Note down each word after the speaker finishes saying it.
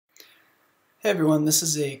Hey everyone, this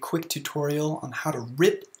is a quick tutorial on how to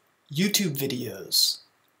rip YouTube videos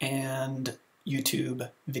and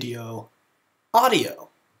YouTube video audio.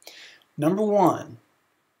 Number one,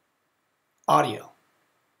 audio.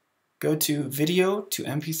 Go to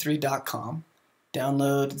video2mp3.com,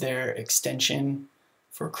 download their extension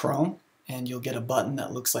for Chrome, and you'll get a button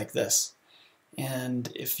that looks like this.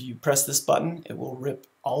 And if you press this button, it will rip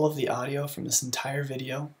all of the audio from this entire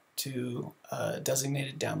video to a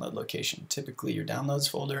designated download location, typically your downloads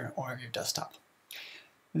folder or your desktop.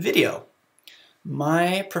 Video.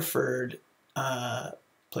 My preferred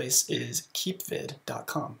place is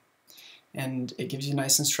keepvid.com, and it gives you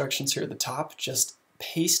nice instructions here at the top. Just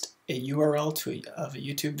paste a URL of a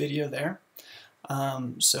YouTube video there.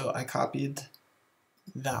 So I copied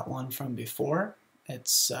that one from before.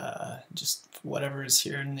 It's just whatever is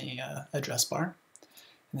here in the address bar.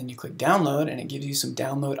 And then you click download and it gives you some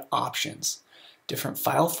download options. Different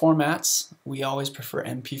file formats. We always prefer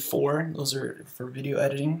MP4. Those are for video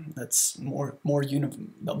editing. That's the more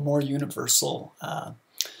universal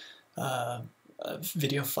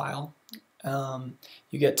video file.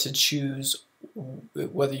 You get to choose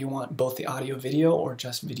whether you want both the audio video or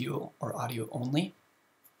just video or audio only.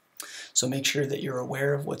 So make sure that you're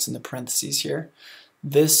aware of what's in the parentheses here.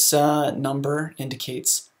 This number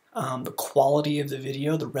indicates the quality of the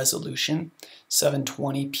video, the resolution.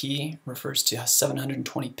 720p refers to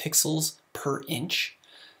 720 pixels per inch.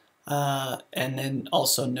 And then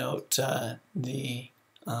also note the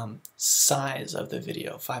size of the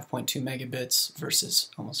video, 5.2 megabits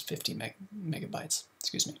versus almost 50 megabytes.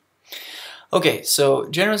 Excuse me. Okay, so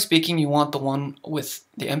generally speaking, you want the one with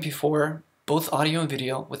the MP4, both audio and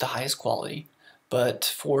video, with the highest quality. But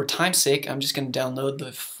for time's sake, I'm just going to download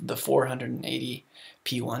the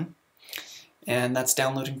 480p one, and that's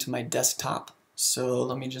downloading to my desktop. So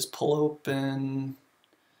let me just pull open.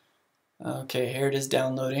 Okay, here it is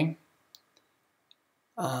downloading.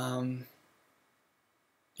 Yeah,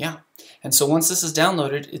 and so once this is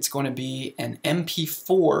downloaded, it's going to be an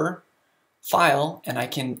MP4 file, and I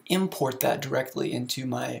can import that directly into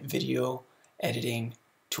my video editing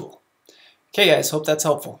tool. Okay guys, hope that's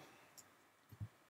helpful.